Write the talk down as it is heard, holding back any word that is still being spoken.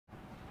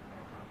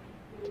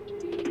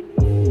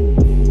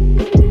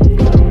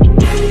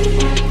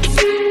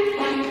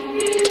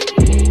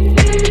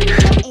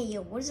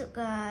what's up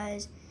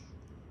guys?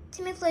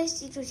 Timmy Plays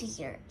Teacher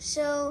here.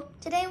 So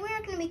today we're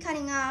going to be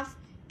cutting off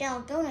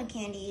dalgona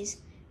candies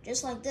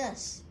just like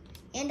this.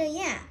 And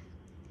yeah.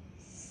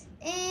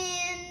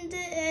 And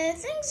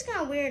things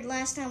got weird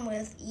last time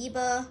with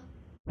Eba.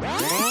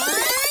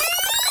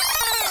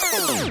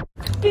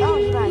 Oh,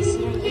 you guys,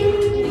 you're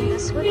eating the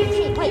squid and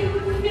sheep. Wait,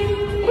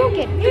 broke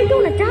it. You're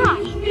gonna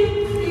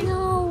die.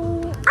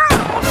 No.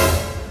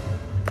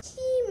 Ah!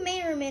 He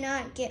may or may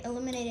not get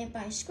eliminated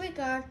by Squid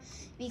Guard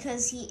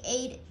because he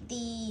ate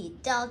the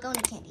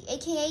dalgona candy,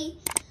 aka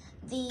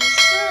the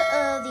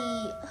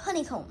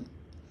honeycomb.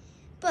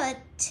 But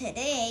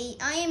today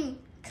I am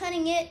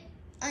cutting it.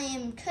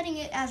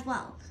 As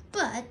well.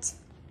 But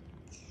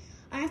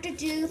I have to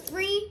do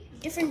 3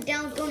 different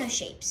dalgona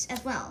shapes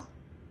as well.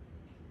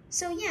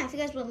 So yeah, if you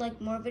guys would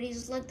like more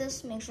videos like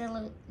this, make sure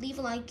to leave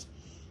a like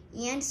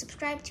and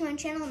subscribe to my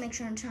channel. Make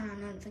sure to turn on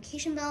the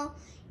notification bell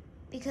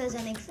because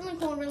I make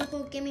really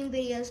cool gaming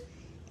videos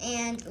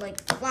and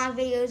like vlog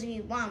videos if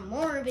you want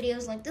more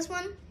videos like this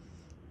one.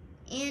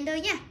 And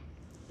yeah,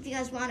 if you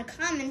guys want to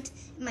comment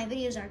if my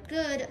videos are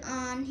good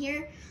on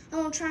here, I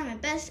will try my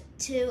best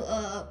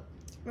to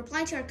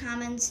reply to our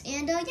comments.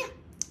 And yeah,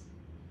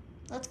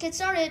 let's get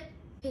started.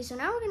 Okay, so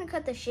now we're gonna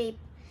cut the shape.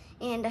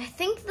 And I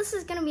think this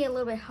is gonna be a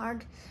little bit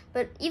hard,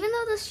 but even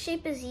though this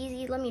shape is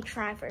easy, let me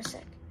try for a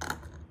sec.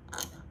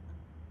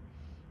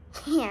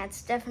 Yeah,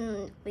 it's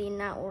definitely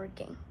not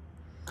working.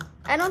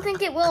 I don't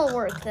think it will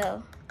work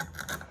though.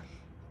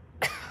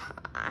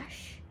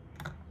 Gosh.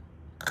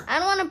 I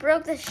don't wanna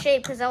break this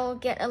shape because I will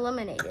get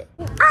eliminated.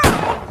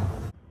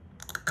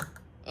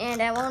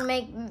 And I won't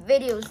make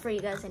videos for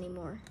you guys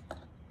anymore.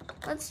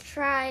 Let's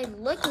try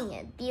licking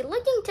it. The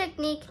licking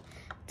technique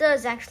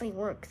does actually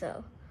work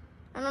though.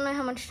 I don't know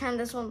how much time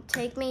this will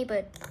take me,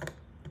 but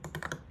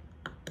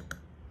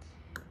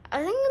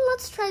I think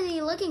let's try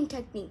the licking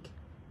technique.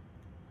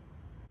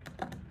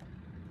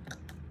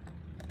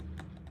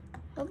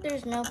 Hope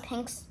there's no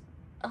pinks.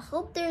 I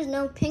hope there's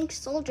no pink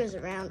soldiers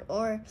around,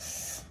 or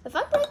if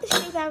I break the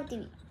shape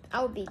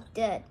I would be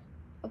dead.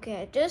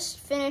 Okay, I just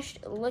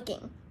finished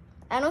licking.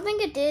 I don't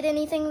think it did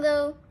anything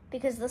though,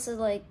 because this is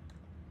like,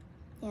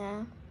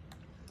 yeah.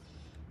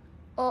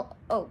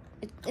 Oh,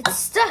 it's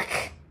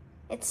stuck.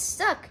 It's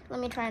stuck. Let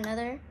me try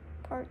another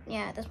part.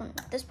 Yeah,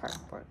 this part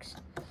works.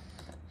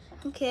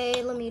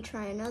 Okay, let me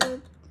try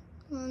another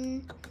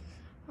one.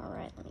 All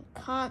right,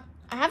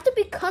 I have to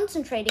be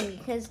concentrating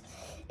because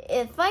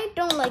if I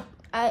don't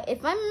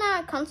if I'm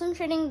not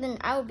concentrating, then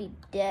I will be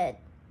dead.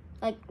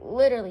 Like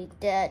literally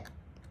dead.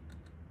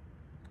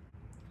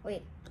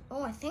 Wait.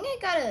 Oh, I think I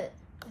got it.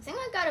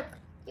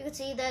 You can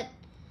see that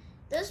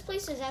this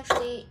place is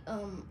actually,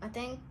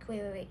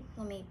 wait.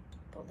 Let me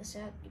pull this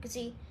out. You can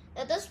see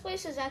that this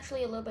place is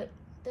actually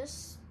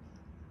this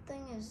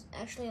thing is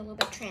actually a little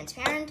bit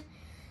transparent.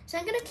 So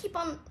I'm gonna keep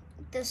on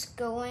this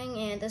going,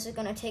 and this is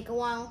gonna take a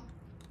while.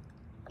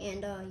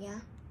 And yeah.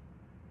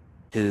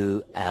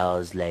 2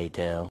 hours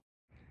later.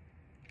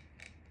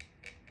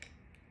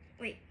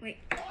 Wait.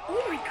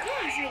 Oh my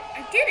gosh,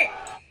 I did it!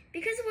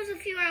 Because it was a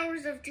few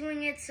hours of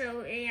doing it,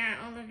 so yeah,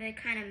 all of it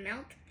kind of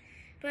melt.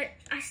 But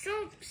I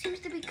still seems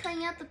to be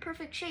cutting out the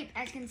perfect shape,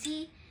 as you can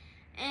see.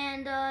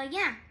 And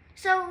yeah.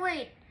 So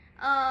wait,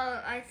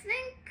 I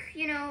think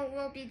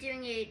we'll be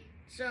doing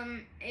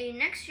a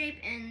next shape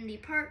in the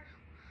part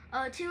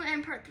 2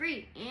 and part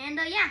 3. And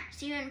yeah,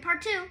 see you in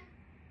part 2.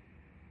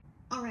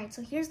 All right,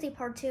 so here's the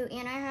part 2,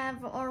 and I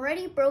have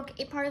already broke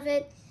a part of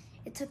it.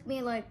 It took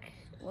me like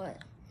what,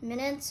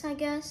 minutes, I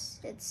guess.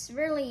 It's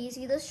really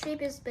easy. This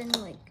shape has been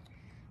like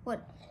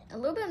what, a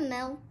little bit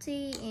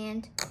melty,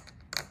 and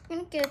I'm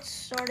gonna get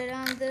started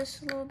on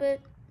this a little bit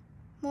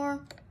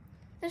more.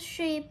 This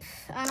shape,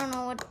 I don't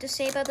know what to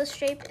say about this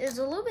shape. It's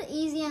a little bit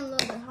easy and a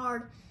little bit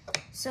hard.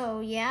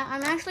 So yeah,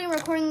 I'm actually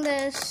recording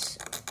this.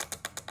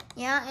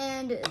 Yeah,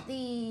 and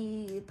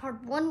the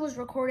part 1 was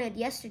recorded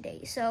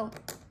yesterday. So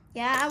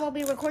yeah, I will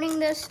be recording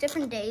this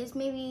different days.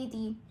 Maybe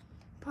the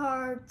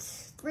part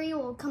 3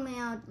 will come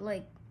out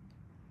like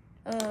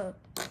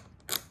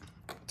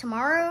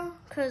tomorrow,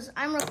 because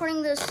I'm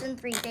recording this in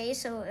 3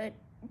 days, so it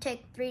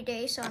take 3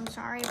 days. So I'm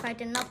sorry if I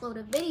didn't upload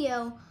a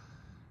video.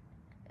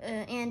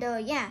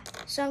 Yeah,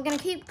 so I'm gonna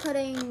keep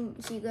cutting.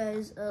 See you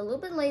guys a little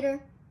bit later.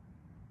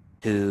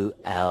 2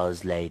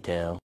 hours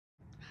later.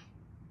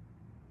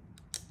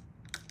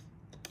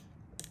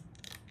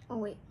 Oh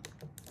wait.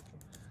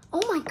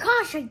 Oh my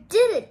gosh, I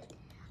did it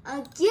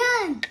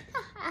again.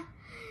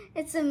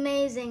 It's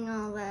amazing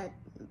all that,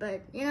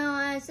 but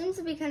I seem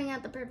to be cutting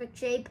out the perfect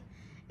shape,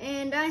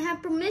 and I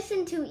have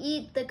permission to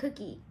eat the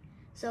cookie.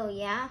 So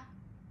yeah.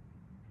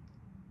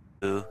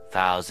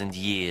 2,000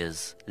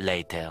 years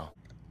later.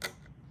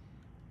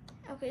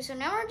 Okay, so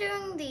now we're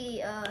doing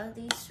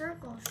the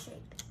circle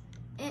shape.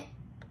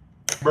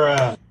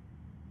 Bruh.